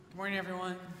Morning,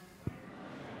 everyone.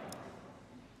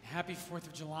 Happy 4th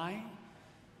of July.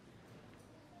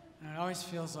 And it always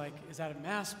feels like, is that a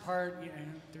mass part? You know,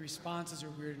 the responses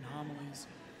are weird in homilies.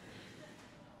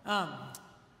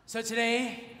 So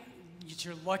today, it's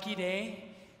your lucky day.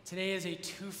 Today is a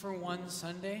 2-for-1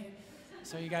 Sunday.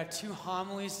 So you got 2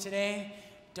 homilies today.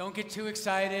 Don't get too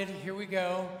excited. Here we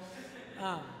go.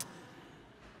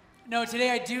 No,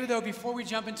 today I do, though, before we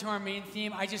jump into our main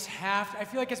theme, I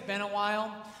feel like it's been a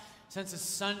while since a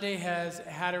Sunday has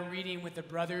had a reading with the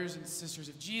brothers and sisters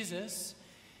of Jesus.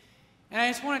 And I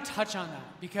just want to touch on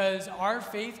that because our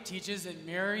faith teaches that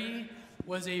Mary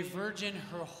was a virgin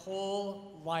her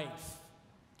whole life.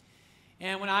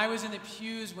 And when I was in the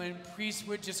pews, when priests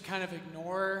would just kind of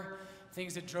ignore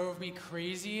things that drove me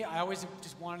crazy, I always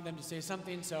just wanted them to say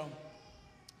something, so I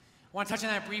want to touch on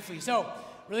that briefly. So,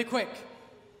 really quick.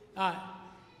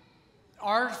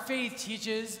 Our faith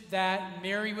teaches that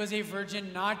Mary was a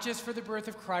virgin not just for the birth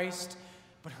of Christ,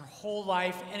 but her whole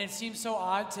life. And it seems so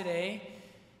odd today,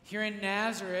 here in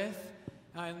Nazareth,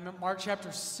 in Mark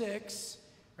chapter 6,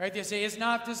 right? They say, "Is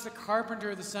not this the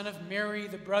carpenter, the son of Mary,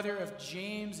 the brother of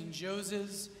James and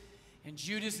Joseph, and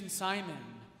Judas and Simon?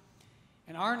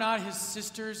 And are not his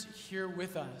sisters here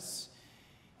with us?"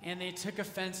 And they took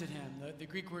offense at him. The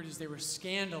Greek word is they were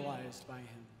scandalized by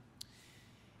him.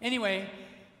 Anyway,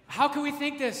 how can we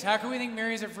think this? How can we think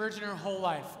Mary is a virgin her whole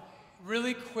life?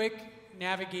 Really quick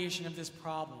navigation of this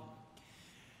problem.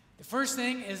 The first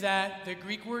thing is that the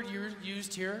Greek word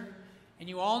used here, and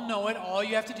you all know it, all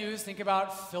you have to do is think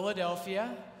about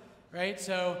Philadelphia, right?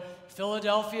 So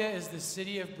Philadelphia is the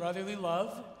city of brotherly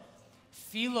love.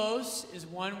 Philos is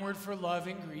one word for love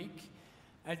in Greek.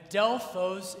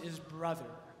 Adelphos is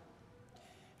brother.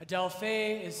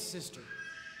 Adelphe is sister.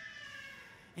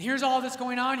 And here's all that's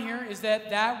going on here is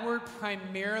that word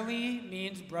primarily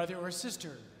means brother or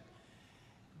sister.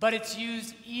 But it's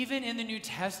used even in the New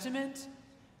Testament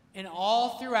and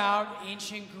all throughout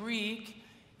ancient Greek.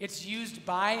 It's used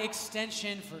by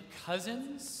extension for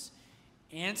cousins,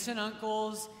 aunts and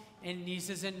uncles, and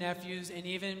nieces and nephews, and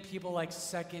even people like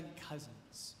second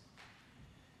cousins.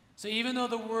 So even though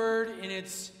the word in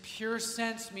its pure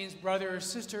sense means brother or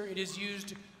sister, it is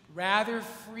used rather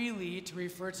freely to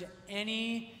refer to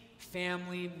any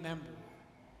family member.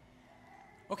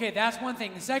 Okay, that's one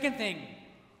thing. The second thing,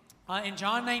 in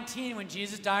John 19, when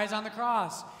Jesus dies on the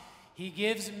cross, he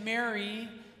gives Mary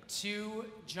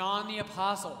to John the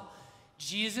Apostle.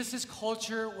 Jesus'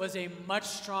 culture was a much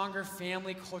stronger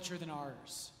family culture than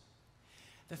ours.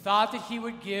 The thought that he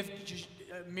would give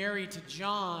Mary to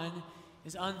John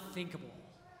is unthinkable.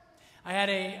 I had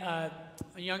a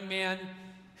young man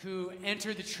who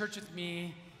entered the church with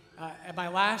me at my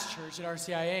last church at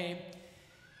RCIA,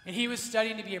 and he was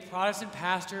studying to be a Protestant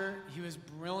pastor. He was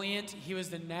brilliant. He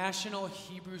was the National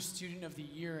Hebrew Student of the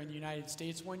Year in the United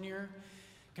States one year.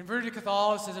 Converted to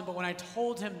Catholicism, but when I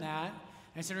told him that,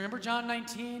 I said, "Remember John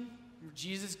 19, where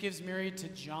Jesus gives Mary to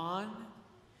John?"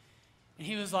 And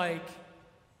he was like,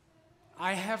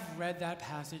 "I have read that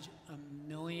passage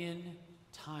 1,000,000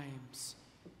 times,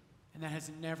 and that has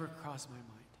never crossed my mind."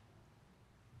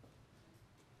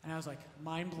 And I was like,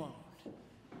 mind blown,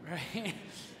 right?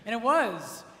 And it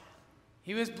was.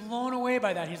 He was blown away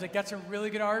by that. He's like, "That's a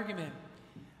really good argument."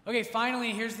 Okay,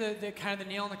 finally, here's the kind of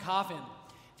the nail in the coffin.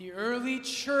 The early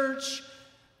church,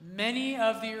 many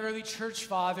of the early church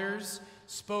fathers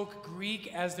spoke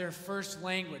Greek as their first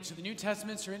language. So the New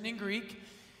Testament's written in Greek.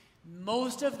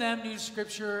 Most of them knew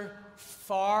Scripture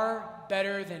far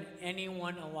better than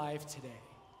anyone alive today.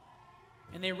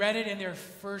 And they read it in their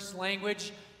first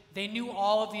language. They knew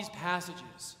all of these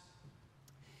passages.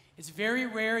 It's very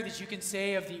rare that you can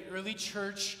say of the early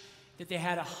church that they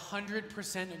had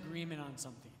 100% agreement on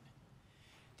something.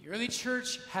 The early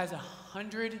church has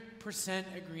 100%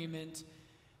 agreement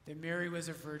that Mary was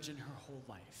a virgin her whole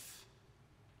life.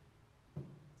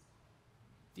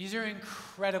 These are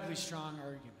incredibly strong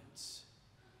arguments.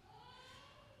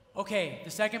 Okay,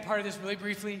 the second part of this really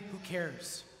briefly, who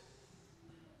cares?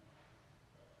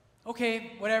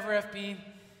 Okay, whatever, FB.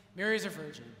 Mary's a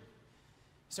virgin.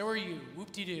 So are you.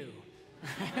 Whoop-de-doo.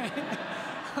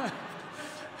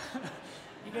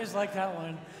 You guys like that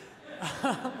one.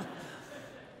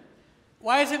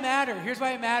 Why does it matter? Here's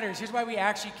why it matters. Here's why we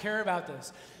actually care about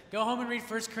this. Go home and read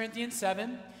 1 Corinthians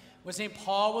 7. What St.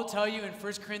 Paul will tell you in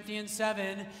 1 Corinthians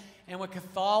 7, and what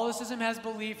Catholicism has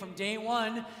believed from day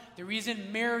one, the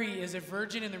reason Mary is a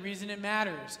virgin and the reason it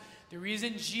matters, the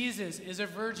reason Jesus is a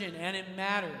virgin and it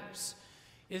matters,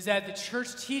 is that the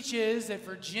church teaches that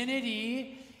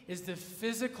virginity is the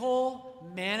physical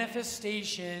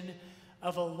manifestation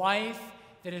of a life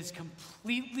that is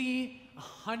completely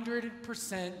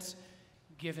 100%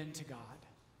 given to God.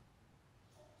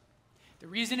 The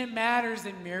reason it matters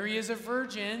that Mary is a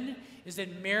virgin is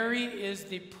that Mary is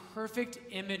the perfect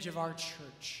image of our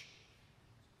church.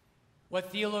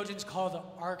 What theologians call the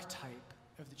archetype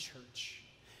of the church.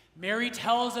 Mary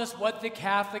tells us what the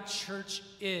Catholic Church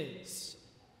is.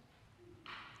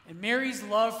 And Mary's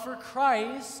love for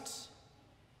Christ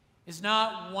is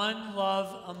not one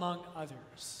love among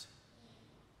others.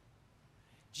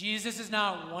 Jesus is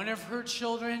not one of her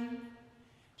children.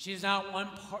 He is not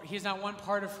one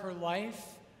part of her life.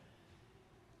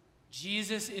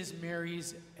 Jesus is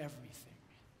Mary's everything.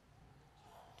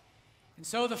 And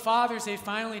so the fathers say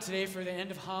finally today for the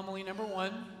end of homily number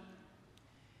 1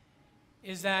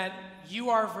 is that you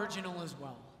are virginal as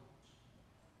well.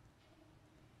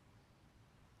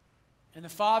 And the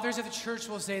fathers of the church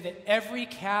will say that every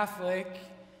Catholic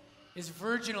is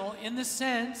virginal in the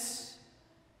sense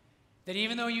that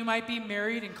even though you might be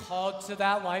married and called to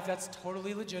that life, that's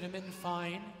totally legitimate and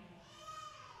fine,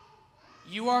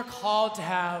 you are called to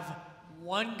have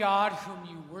one God whom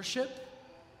you worship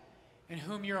and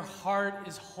whom your heart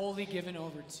is wholly given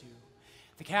over to.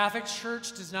 The Catholic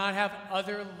Church does not have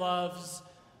other loves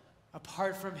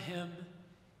apart from him,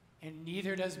 and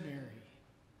neither does Mary.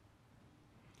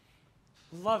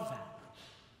 Love that.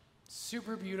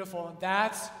 Super beautiful. And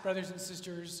that's, brothers and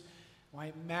sisters, why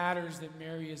it matters that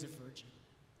Mary is a virgin.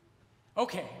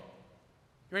 Okay. You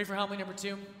ready for homily number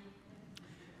 2?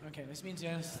 Okay, this means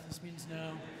yes. This means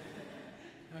no.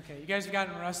 Okay, you guys have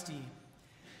gotten rusty.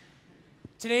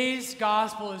 Today's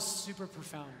gospel is super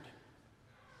profound.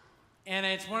 And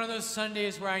it's one of those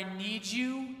Sundays where I need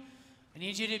you to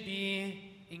be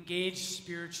engaged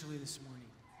spiritually this morning.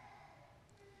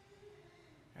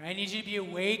 I need you to be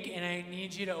awake, and I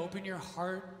need you to open your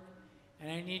heart,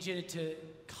 and I need you to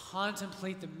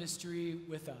contemplate the mystery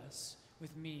with us,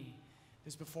 with me,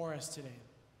 that's before us today.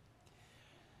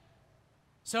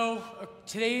 So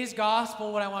today's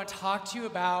gospel, what I want to talk to you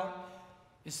about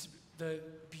is the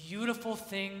beautiful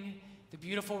thing, the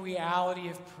beautiful reality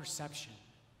of perception.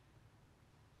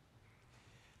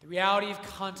 The reality of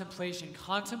contemplation.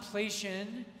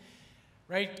 Contemplation,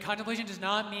 right? Contemplation does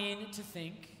not mean to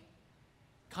think.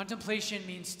 Contemplation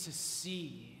means to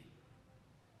see.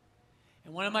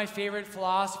 And one of my favorite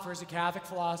philosophers, a Catholic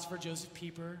philosopher, Joseph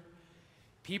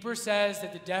Pieper says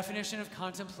that the definition of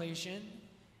contemplation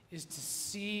is to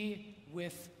see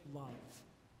with love.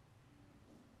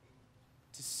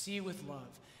 To see with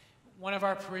love. One of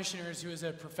our parishioners, who is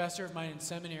a professor of mine in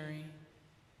seminary,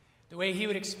 the way he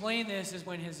would explain this is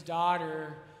when his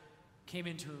daughter came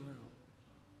into a room.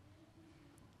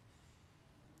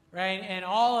 Right? And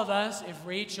all of us, if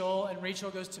Rachel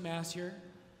goes to Mass here,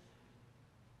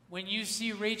 when you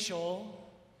see Rachel,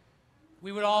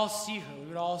 we would all see her. We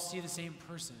would all see the same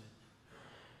person.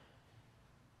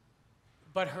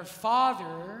 But her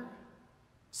father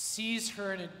sees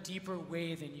her in a deeper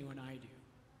way than you and I do.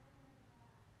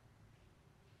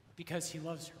 Because he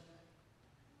loves her.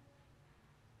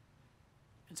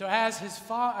 And so as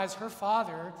her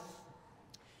father,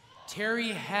 Terry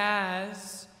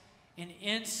has an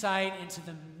insight into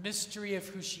the mystery of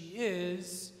who she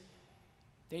is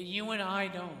that you and I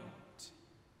don't.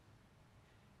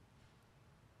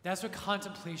 That's what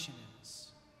contemplation is.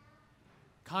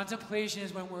 Contemplation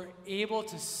is when we're able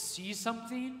to see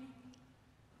something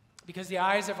because the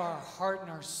eyes of our heart and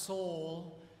our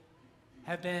soul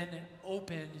have been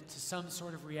opened to some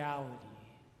sort of reality.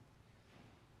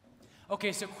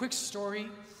 Okay, so quick story.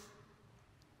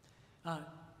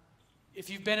 If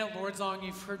you've been at Lord's long,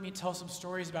 you've heard me tell some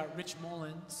stories about Rich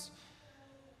Mullins.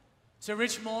 So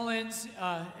Rich Mullins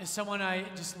is someone I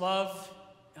just love.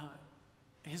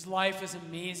 His life is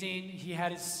amazing. He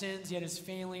had his sins, he had his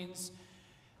failings,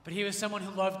 but he was someone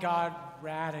who loved God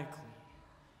radically.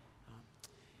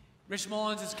 Rich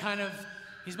Mullins is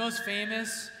he's most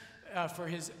famous for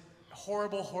his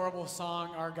horrible, horrible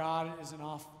song, Our God is an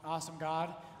Awesome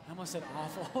God. I almost said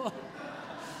awful.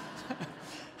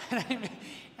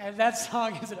 And that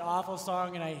song is an awful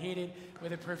song, and I hate it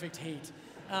with a perfect hate.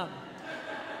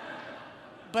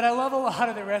 But I love a lot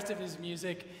of the rest of his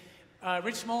music.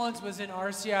 Rich Mullins was in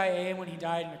RCIA when he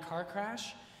died in a car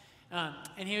crash,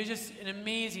 and he was just an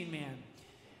amazing man.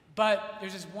 But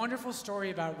there's this wonderful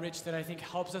story about Rich that I think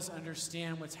helps us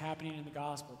understand what's happening in the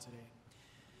gospel today.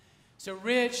 So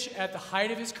Rich, at the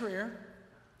height of his career,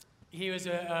 he was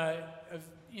a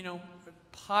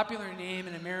popular name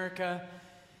in America.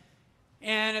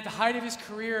 And at the height of his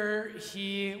career,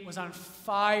 he was on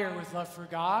fire with love for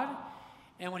God.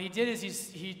 And what he did is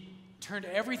he turned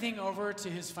everything over to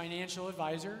his financial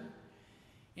advisor.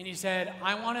 And he said,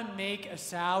 I want to make a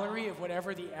salary of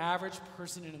whatever the average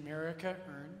person in America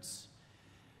earns.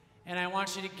 And I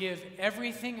want you to give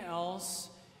everything else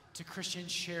to Christian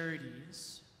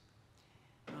charities.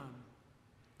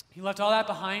 He left all that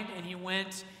behind, and he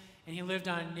went and he lived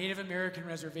on Native American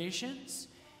reservations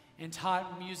and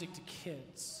taught music to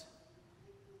kids.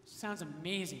 Sounds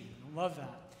amazing. I love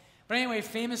that. But anyway,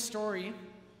 famous story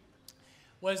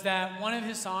was that one of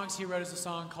his songs he wrote is a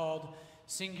song called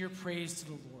Sing Your Praise to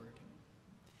the Lord.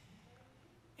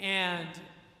 And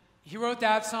he wrote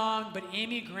that song, but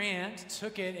Amy Grant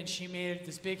took it and she made it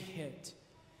this big hit.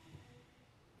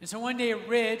 And so one day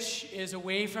Rich is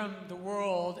away from the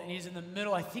world and he's in the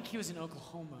middle, I think he was in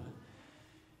Oklahoma,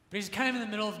 but he's kind of in the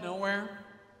middle of nowhere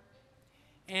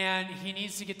and he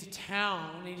needs to get to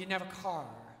town and he didn't have a car.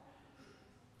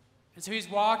 And so he's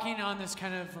walking on this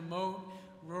kind of remote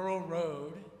rural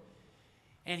road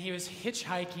and he was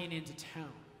hitchhiking into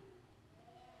town.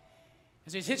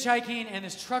 And so he's hitchhiking and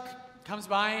this truck comes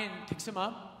by and picks him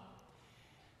up.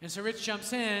 And so Rich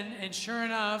jumps in and sure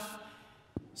enough,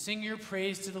 Sing Your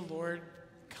Praise to the Lord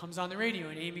comes on the radio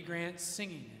and Amy Grant's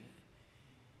singing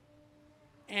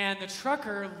it. And the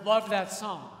trucker loved that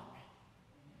song.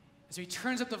 And so he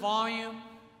turns up the volume.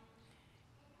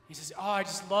 He says, oh, I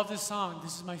just love this song.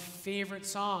 This is my favorite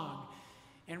song.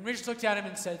 And Rich looked at him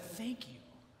and said, thank you.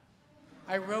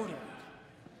 I wrote it.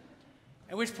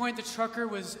 At which point the trucker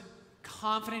was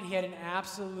confident he had an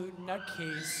absolute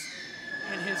nutcase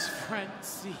in his front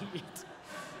seat.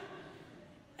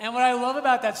 And what I love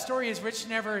about that story is Rich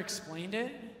never explained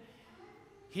it.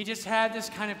 He just had this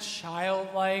kind of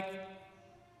childlike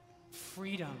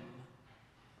freedom.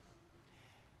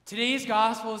 Today's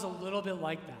gospel is a little bit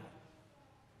like that.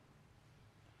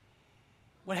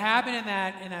 What happened in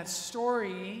that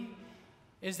story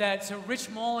is that so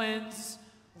Rich Mullins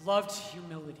loved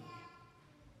humility.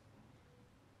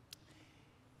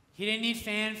 He didn't need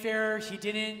fanfare. He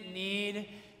didn't need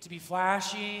to be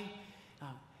flashy.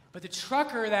 But the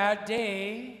trucker that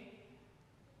day,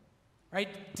 right,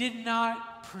 did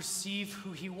not perceive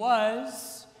who he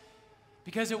was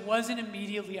because it wasn't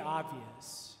immediately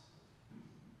obvious.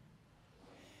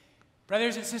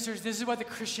 Brothers and sisters, this is what the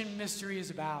Christian mystery is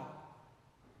about.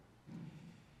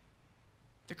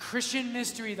 The Christian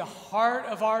mystery, the heart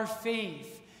of our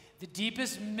faith, the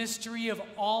deepest mystery of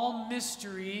all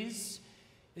mysteries,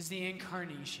 is the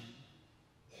incarnation.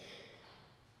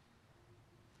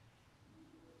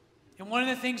 And one of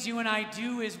the things you and I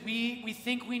do is we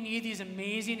think we need these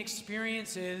amazing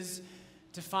experiences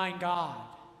to find God.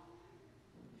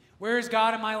 Where is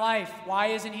God in my life? Why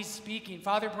isn't he speaking?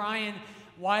 Father Brian,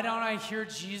 why don't I hear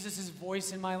Jesus'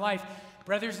 voice in my life?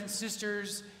 Brothers and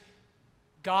sisters,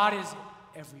 God is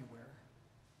everywhere.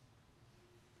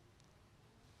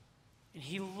 And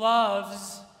he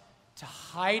loves to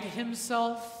hide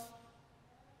himself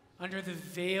under the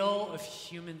veil of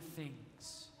human things.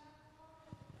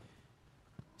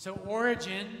 So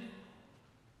Origen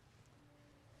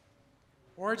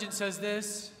says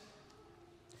this.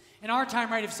 In our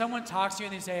time, right, if someone talks to you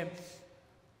and they say,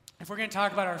 if we're going to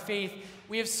talk about our faith,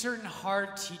 we have certain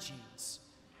hard teachings,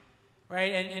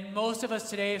 right? And most of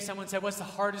us today, if someone said, what's the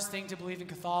hardest thing to believe in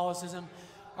Catholicism?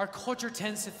 Our culture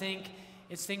tends to think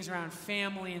it's things around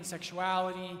family and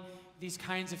sexuality, these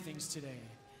kinds of things today.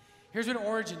 Here's what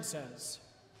Origen says.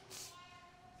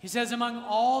 He says, among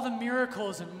all the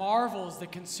miracles and marvels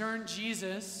that concern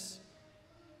Jesus,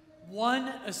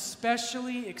 one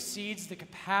especially exceeds the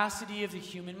capacity of the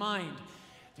human mind.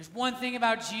 There's one thing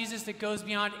about Jesus that goes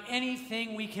beyond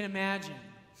anything we can imagine,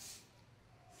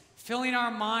 filling our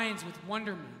minds with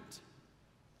wonderment.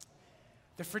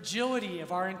 The fragility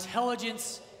of our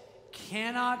intelligence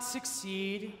cannot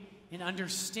succeed in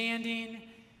understanding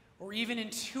or even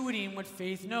intuiting what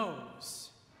faith knows.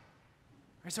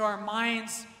 Right, so our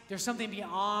minds, there's something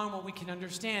beyond what we can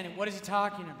understand. And what is he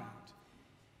talking about?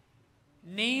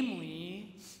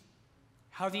 Namely,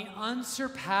 how the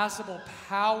unsurpassable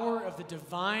power of the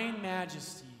divine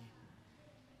majesty,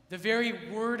 the very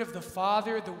word of the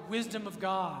Father, the wisdom of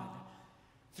God,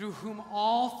 through whom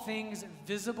all things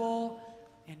visible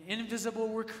and invisible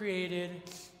were created,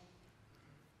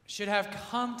 should have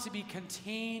come to be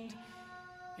contained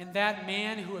in that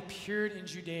man who appeared in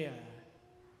Judea.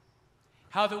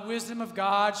 How the wisdom of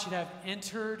God should have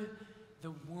entered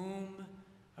the womb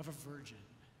of a virgin.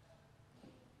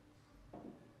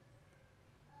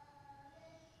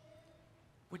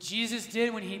 What Jesus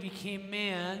did when he became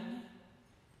man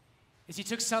is he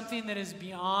took something that is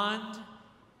beyond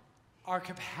our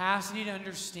capacity to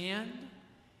understand,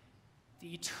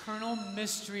 the eternal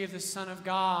mystery of the Son of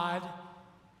God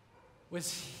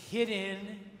was hidden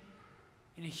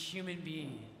in a human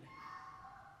being,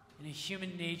 in a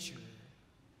human nature.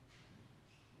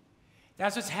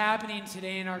 That's what's happening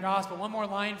today in our gospel. One more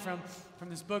line from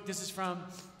this book. This is from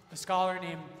a scholar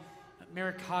named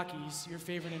Marikakis, your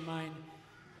favorite and mine.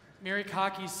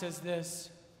 Marikakis says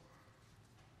this.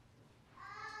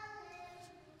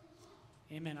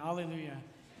 Amen. Hallelujah.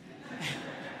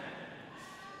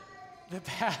 The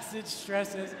passage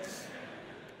stresses.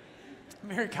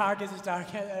 Marikakis is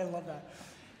talking, I love that.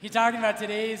 He's talking about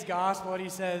today's gospel, and he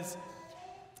says,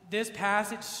 this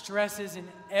passage stresses in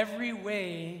every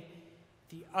way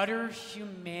the utter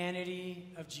humanity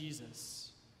of Jesus.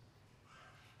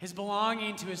 His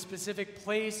belonging to a specific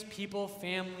place, people,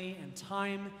 family, and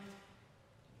time.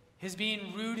 His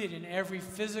being rooted in every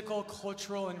physical,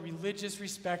 cultural, and religious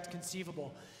respect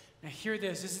conceivable. Now hear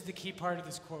this. This is the key part of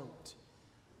this quote.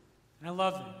 And I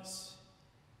love this.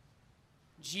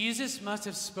 Jesus must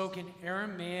have spoken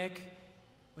Aramaic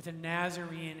with a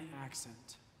Nazarene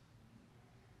accent.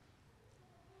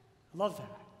 I love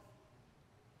that.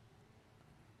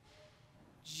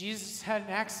 Jesus had an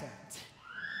accent,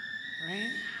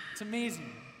 right? It's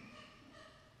amazing.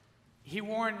 He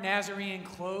wore Nazarene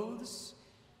clothes.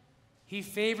 He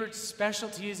favored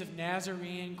specialties of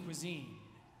Nazarene cuisine.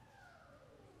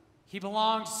 He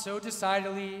belonged so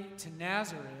decidedly to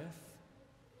Nazareth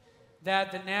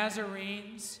that the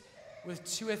Nazarenes, with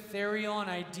too ethereal an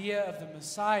idea of the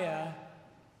Messiah,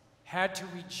 had to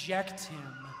reject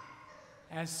him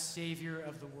as Savior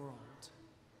of the world.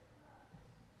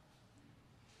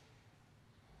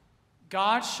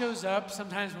 God shows up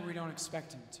sometimes when we don't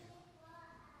expect him to.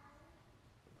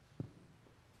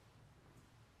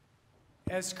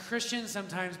 As Christians,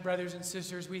 sometimes, brothers and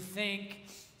sisters, we think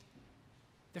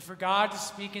that for God to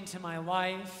speak into my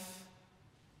life,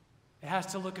 it has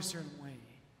to look a certain way.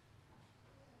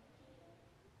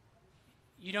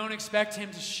 You don't expect him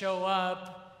to show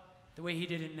up the way he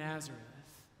did in Nazareth.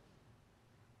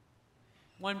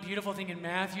 One beautiful thing in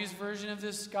Matthew's version of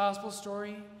this gospel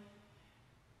story,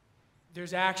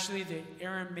 there's actually the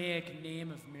Aramaic name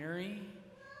of Mary,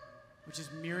 which is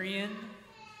Miriam,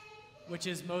 which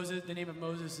is Moses, the name of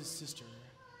Moses' sister.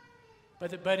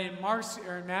 But in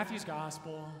Matthew's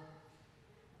gospel,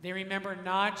 they remember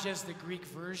not just the Greek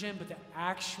version, but the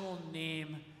actual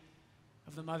name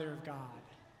of the Mother of God.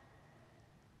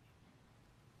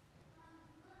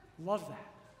 Love that.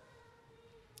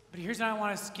 But here's what I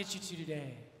want to get you to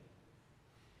today.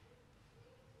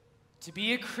 To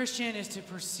be a Christian is to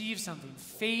perceive something.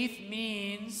 Faith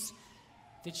means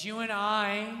that you and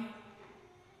I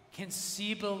can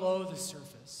see below the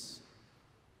surface.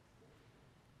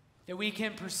 That we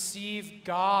can perceive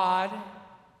God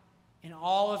in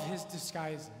all of his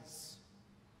disguises.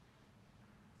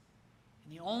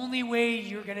 And the only way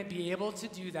you're going to be able to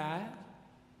do that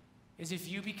is if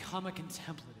you become a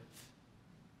contemplative.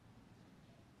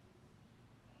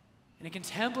 And a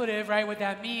contemplative, right, what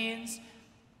that means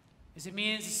is it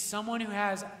means someone who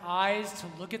has eyes to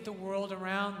look at the world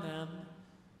around them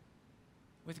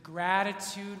with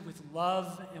gratitude, with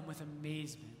love, and with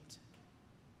amazement.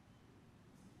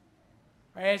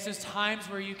 Right? It's those times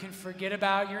where you can forget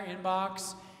about your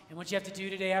inbox and what you have to do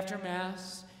today after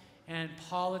Mass and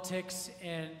politics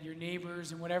and your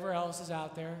neighbors and whatever else is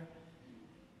out there.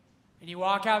 And you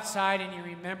walk outside and you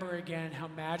remember again how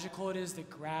magical it is that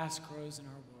grass grows in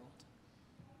our world.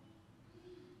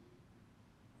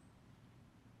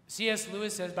 C.S.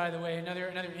 Lewis says, by the way,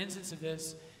 another instance of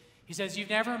this, he says, you've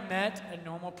never met a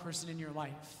normal person in your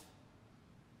life.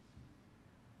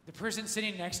 The person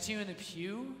sitting next to you in the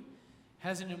pew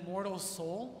has an immortal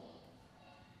soul.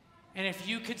 And if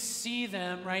you could see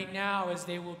them right now as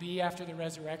they will be after the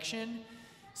resurrection,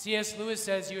 C.S. Lewis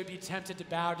says you would be tempted to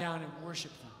bow down and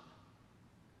worship them.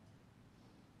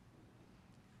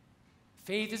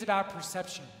 Faith is about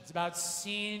perception. It's about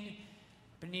seeing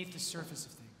beneath the surface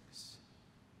of things.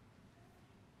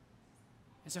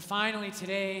 And so finally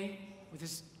today, with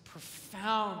this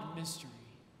profound mystery,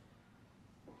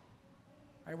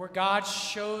 right, where God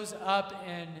shows up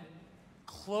and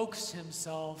cloaks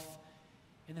himself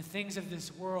in the things of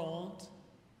this world,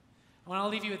 I want to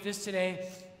leave you with this today.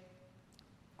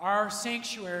 Our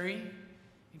sanctuary,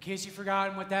 in case you've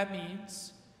forgotten what that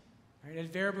means, right,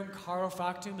 ad verbum caro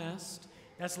factum est,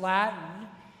 that's Latin,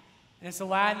 and it's the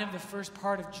Latin of the first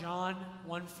part of John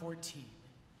 1:14.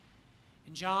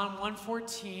 In John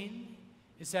 1:14,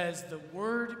 it says, the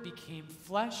Word became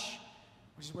flesh,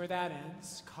 which is where that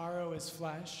ends. Caro is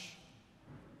flesh.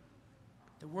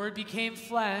 The Word became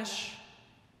flesh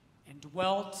and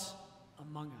dwelt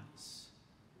among us,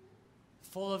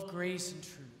 full of grace and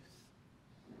truth.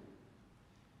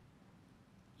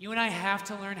 You and I have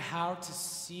to learn how to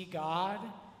see God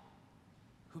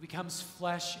who becomes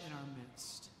flesh in our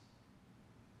midst.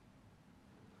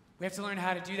 We have to learn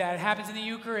how to do that. It happens in the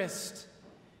Eucharist,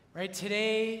 right?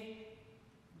 Today,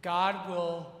 God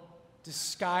will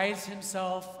disguise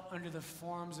himself under the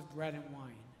forms of bread and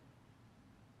wine.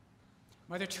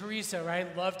 Mother Teresa,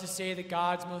 right, loved to say that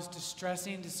God's most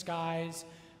distressing disguise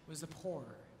was the poor,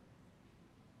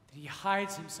 that he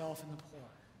hides himself in the poor.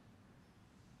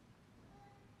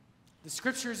 The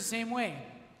Scripture is the same way.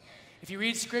 If you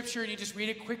read Scripture and you just read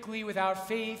it quickly without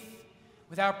faith,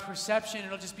 without perception,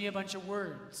 it'll just be a bunch of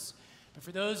words. But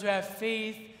for those who have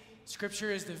faith,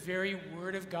 Scripture is the very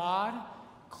Word of God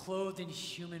clothed in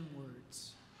human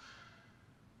words.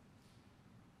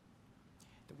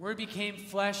 The Word became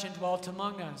flesh and dwelt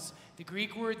among us. The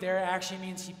Greek word there actually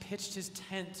means he pitched his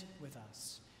tent with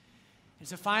us. And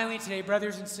so finally today,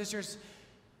 brothers and sisters,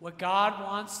 what God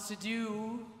wants to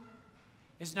do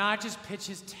is not just pitch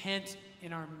his tent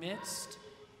in our midst.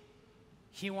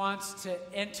 He wants to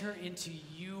enter into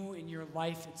you in your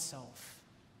life itself.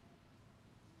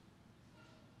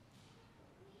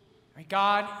 Right?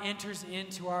 God enters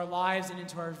into our lives and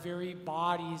into our very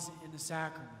bodies in the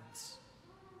sacraments.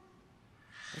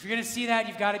 But if you're going to see that,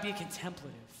 you've got to be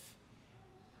contemplative.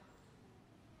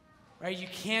 Right? You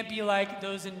can't be like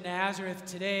those in Nazareth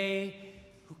today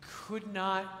who could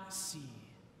not see.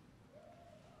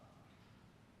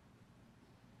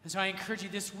 And so I encourage you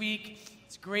this week,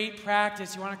 it's great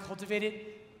practice. You want to cultivate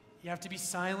it, you have to be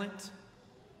silent.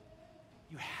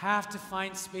 You have to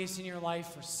find space in your life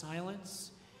for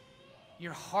silence.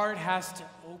 Your heart has to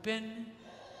open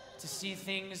to see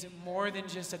things more than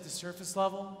just at the surface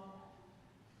level.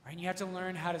 Right? And you have to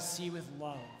learn how to see with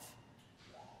love.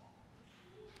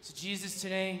 So Jesus,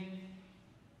 today,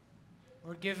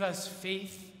 Lord, give us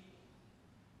faith,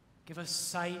 give us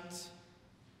sight.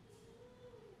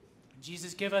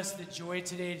 Jesus, give us the joy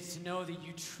today to know that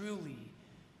you truly,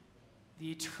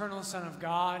 the eternal Son of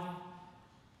God,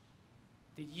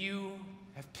 that you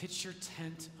have pitched your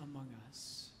tent among us.